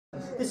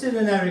This is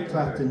an Eric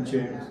Clapton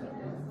tune.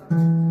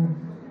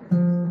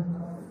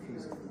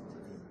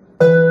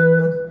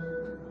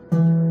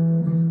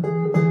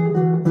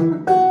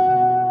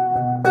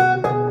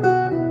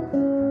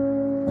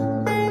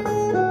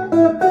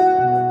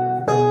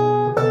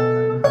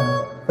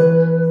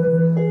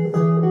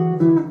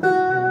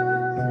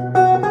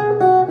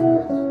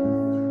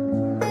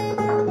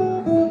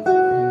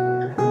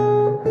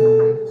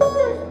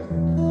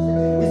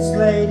 It's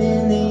late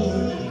in the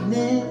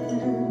evening.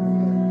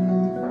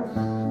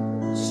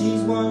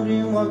 She's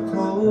wondering what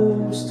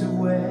clothes to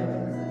wear.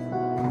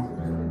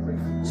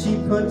 She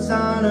puts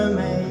on her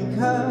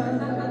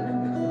makeup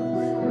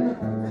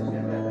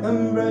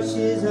and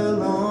brushes her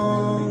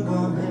long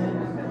blonde hair.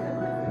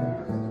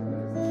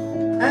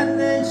 And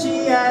then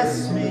she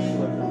asks me,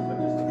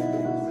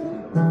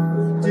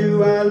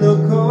 do I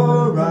look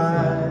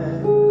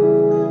alright?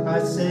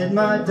 I said,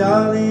 my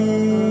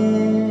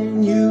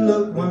darling, you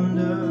look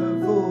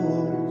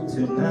wonderful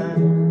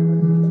tonight.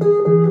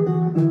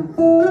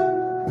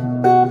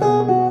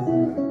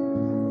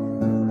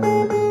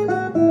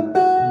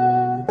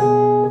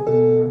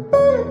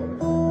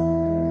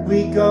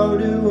 We go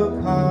to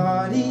a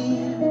party,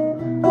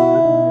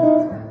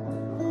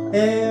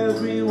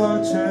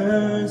 everyone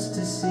turns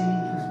to see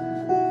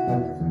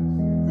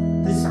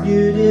this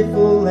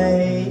beautiful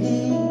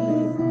lady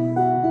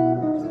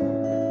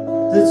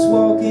that's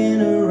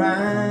walking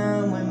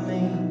around with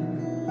me.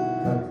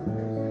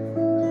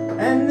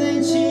 And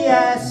then she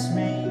asks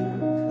me,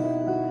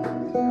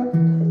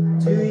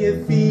 do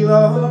you feel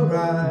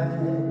alright?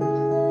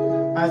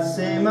 I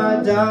say, my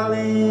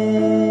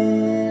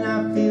darling,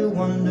 I feel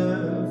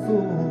wonderful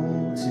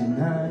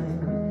tonight.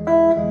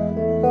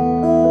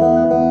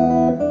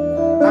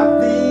 I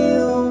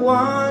feel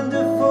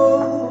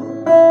wonderful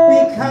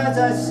because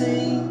I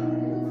see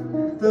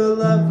the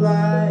love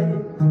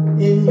light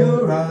in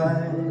your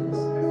eyes.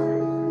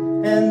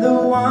 And the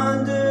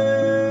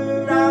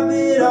wonder of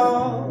it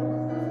all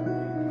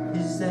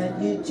is that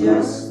you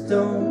just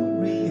don't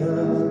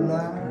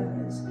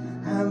realize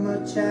how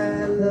much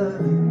I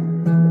love you.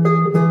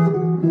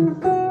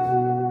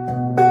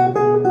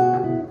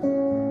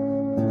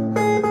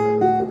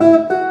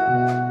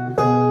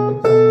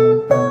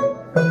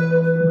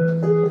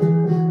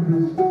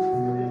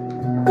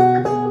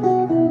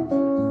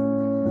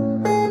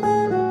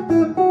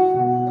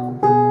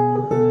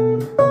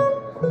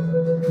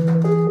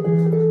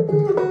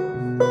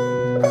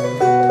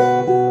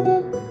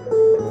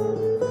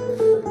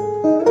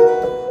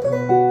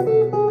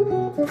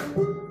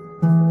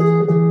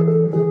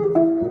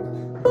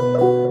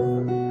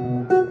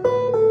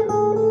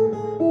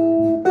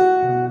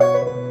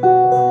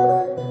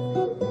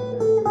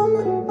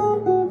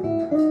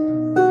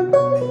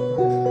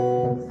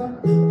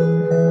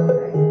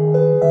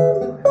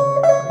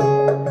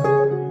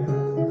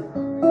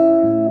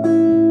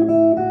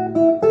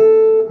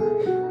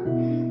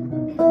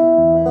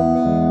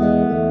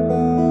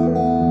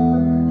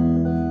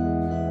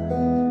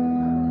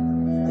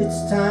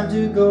 It's time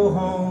to go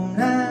home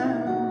now.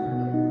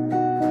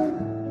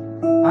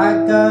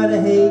 I got a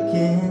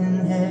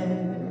aching head.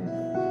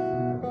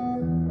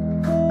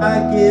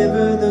 I give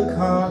her the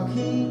car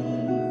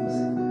keys.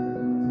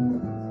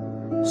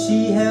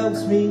 She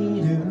helps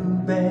me to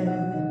bed.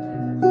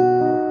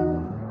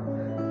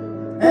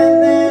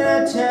 And then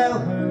I tell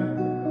her,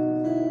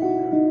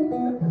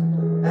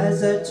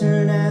 as I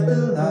turn out the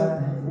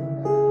light,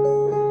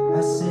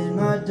 I said,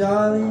 my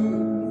darling,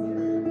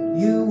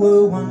 you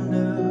were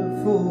wonderful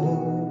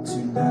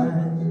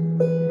tonight.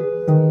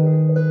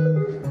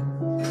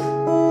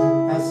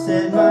 I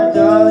said, my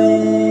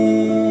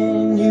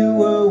darling, you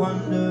were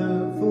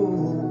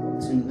wonderful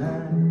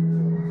tonight.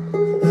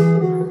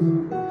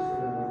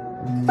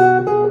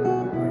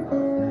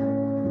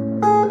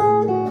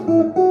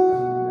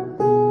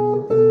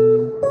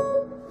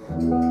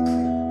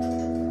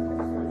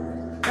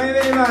 Thank you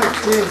very much.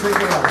 Cheers. Thank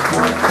you very much.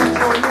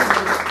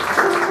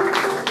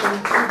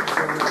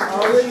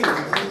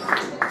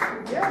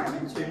 Yeah, I'm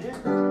in tune, yeah.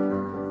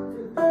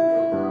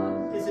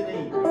 It's an E.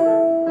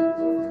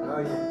 Oh,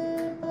 yeah.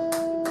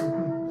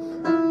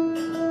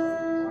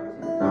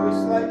 Are we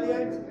slightly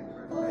out?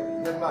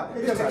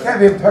 Mr.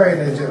 Kevin Perry,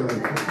 ladies and gentlemen.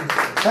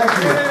 Thank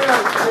you.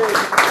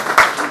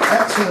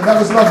 Excellent, that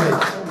was lovely.